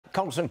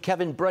Congressman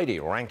Kevin Brady,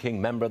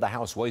 ranking member of the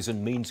House Ways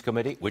and Means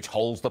Committee, which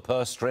holds the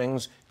purse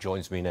strings,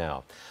 joins me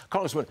now.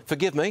 Congressman,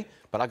 forgive me,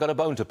 but I got a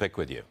bone to pick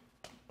with you.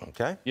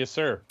 Okay? Yes,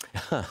 sir.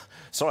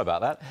 Sorry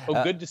about that.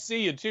 Oh, good to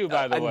see you, too,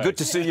 by the way. Good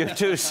to see you,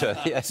 too, sir.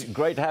 Yes,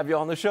 great to have you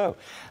on the show.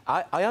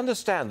 I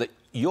understand that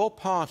your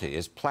party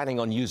is planning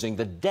on using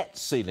the debt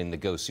ceiling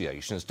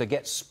negotiations to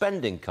get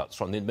spending cuts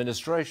from the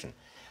administration.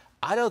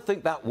 I don't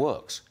think that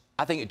works.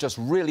 I think it just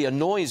really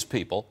annoys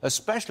people,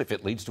 especially if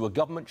it leads to a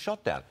government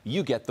shutdown.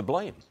 You get the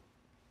blame.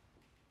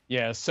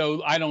 Yeah,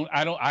 so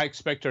I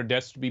expect our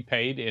debts to be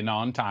paid and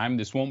on time.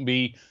 This won't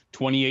be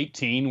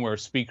 2018 where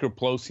Speaker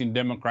Pelosi and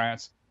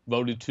Democrats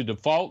voted to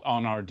default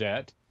on our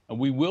debt.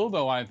 We will,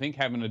 though, I think,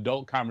 have an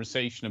adult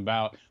conversation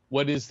about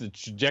what is the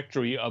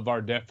trajectory of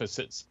our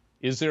deficits.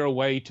 Is there a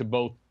way to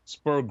both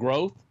spur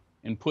growth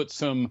and put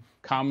some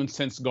common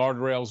sense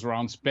guardrails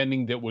around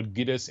spending that would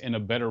get us in a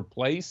better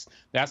place?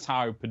 That's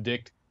how I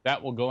predict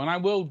that will go. And I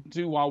will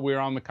do, while we're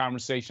on the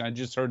conversation, I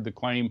just heard the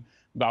claim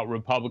about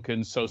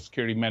Republicans, Social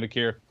Security,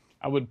 Medicare.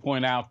 I would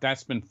point out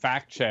that's been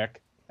fact-checked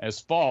as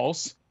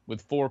false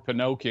with 4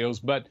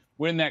 Pinocchios, but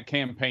we're in that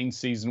campaign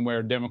season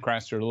where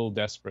Democrats are a little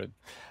desperate.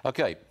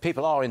 Okay,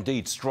 people are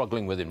indeed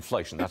struggling with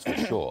inflation, that's for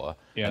sure.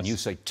 Yes. And you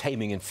say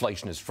taming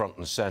inflation is front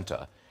and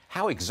center.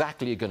 How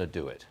exactly are you going to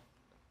do it?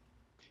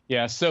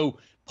 Yeah, so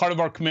part of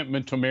our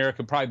commitment to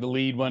America, probably the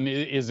lead one,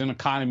 is an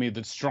economy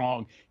that's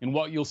strong. And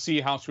what you'll see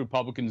House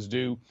Republicans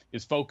do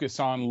is focus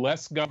on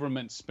less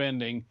government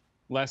spending,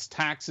 less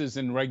taxes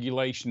and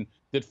regulation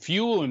that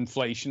fuel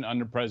inflation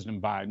under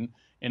President Biden,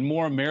 and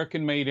more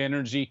American-made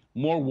energy,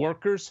 more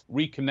workers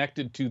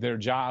reconnected to their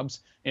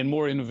jobs, and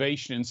more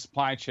innovation in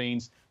supply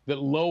chains that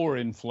lower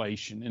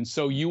inflation. And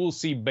so you will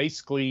see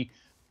basically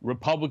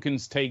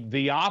Republicans take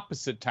the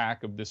opposite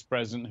tack of this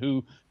president,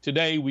 who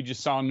today we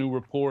just saw new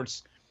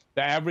reports.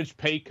 The average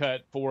pay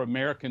cut for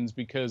Americans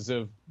because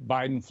of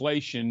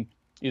Bidenflation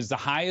is the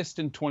highest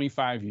in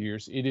 25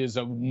 years. It is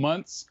a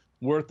month's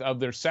worth of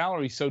their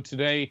salary. So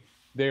today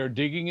they're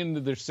digging into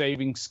their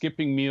savings,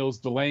 skipping meals,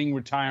 delaying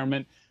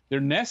retirement. Their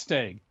nest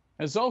egg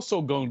has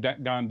also gone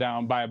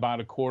down by about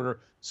a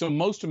quarter. So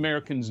most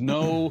Americans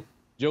know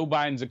Joe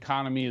Biden's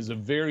economy is a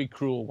very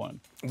cruel one.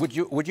 Would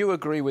you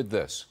agree with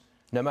this?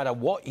 No matter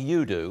what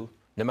you do,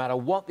 no matter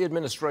what the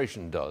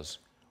administration does,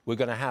 we're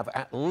going to have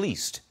at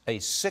least a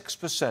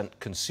 6%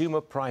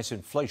 consumer price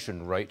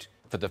inflation rate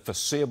for the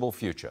foreseeable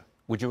future.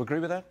 Would you agree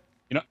with that?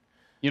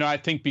 You know, I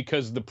think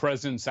because of the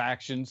president's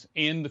actions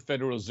and the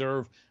Federal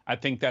Reserve, I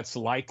think that's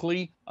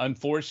likely.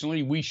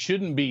 Unfortunately, we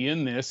shouldn't be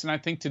in this. And I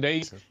think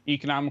today's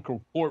economic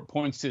report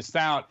points this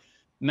out.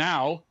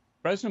 Now,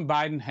 President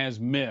Biden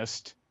has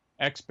missed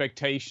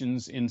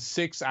expectations in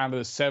 6 out of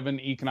the 7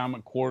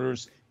 economic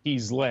quarters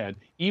he's led,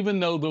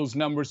 even though those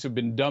numbers have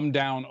been dumbed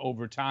down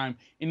over time.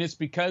 And it's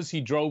because he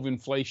drove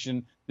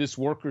inflation, this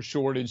worker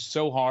shortage,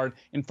 so hard,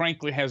 and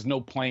frankly has no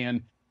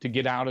plan to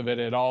get out of it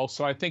at all.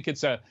 So I think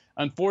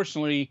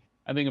unfortunately,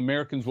 I think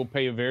Americans will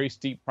pay a very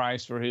steep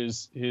price for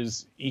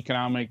his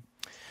economic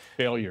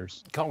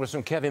failures.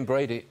 Congressman Kevin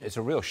Brady, it's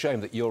a real shame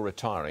that you're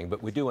retiring,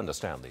 but we do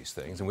understand these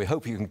things, and we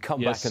hope you can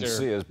come back and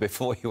see us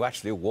before you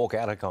actually walk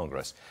out of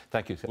Congress.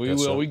 Thank you. We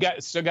will. We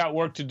still got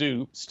work to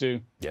do,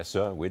 Stu. Yes,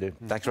 sir, we do.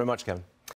 Thanks very much, Kevin.